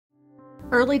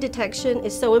Early detection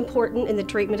is so important in the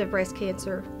treatment of breast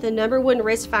cancer. The #1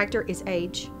 risk factor is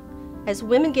age. As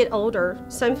women get older,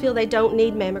 some feel they don't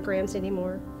need mammograms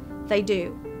anymore. They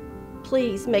do.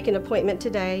 Please make an appointment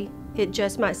today. It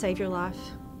just might save your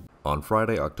life. On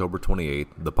Friday, October 28th,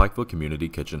 the Pikeville Community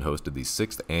Kitchen hosted the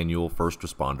 6th Annual First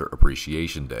Responder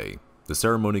Appreciation Day. The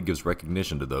ceremony gives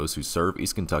recognition to those who serve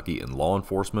East Kentucky in law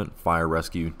enforcement, fire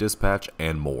rescue, dispatch,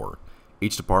 and more.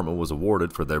 Each department was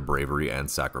awarded for their bravery and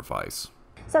sacrifice.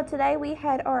 So today we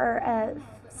had our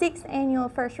 6th Annual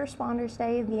First Responders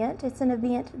Day event. It's an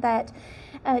event that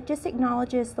just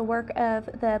acknowledges the work of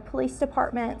the police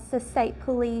departments, the state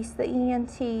police, the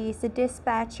EMTs, the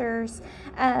dispatchers,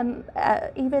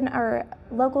 even our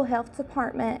local health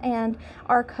department and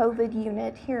our COVID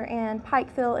unit here in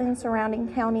Pikeville and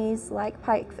surrounding counties like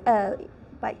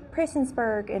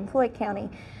Prestonsburg and Floyd County.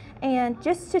 And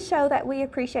just to show that we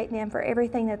appreciate them for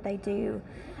everything that they do.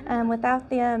 Without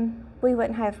them, we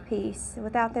wouldn't have peace.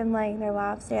 Without them laying their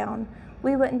lives down,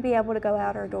 we wouldn't be able to go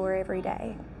out our door every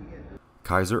day.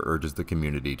 Kaiser urges the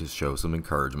community to show some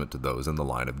encouragement to those in the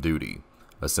line of duty.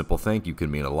 A simple thank you can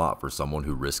mean a lot for someone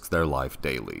who risks their life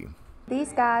daily.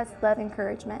 These guys love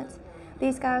encouragement.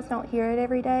 These guys don't hear it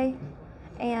every day.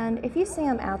 And if you see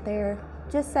them out there,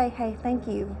 just say, hey, thank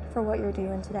you for what you're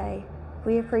doing today.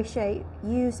 We appreciate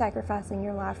you sacrificing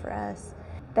your life for us.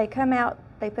 They come out,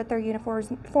 they put their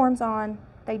uniforms on,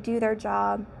 they do their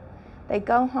job, they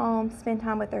go home, spend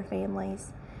time with their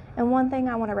families. And one thing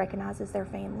I want to recognize is their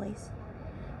families.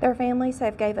 Their families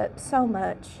have gave up so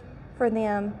much for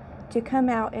them to come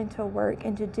out and to work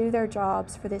and to do their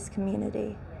jobs for this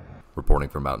community. Reporting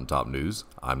for Mountaintop News,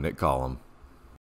 I'm Nick Collum.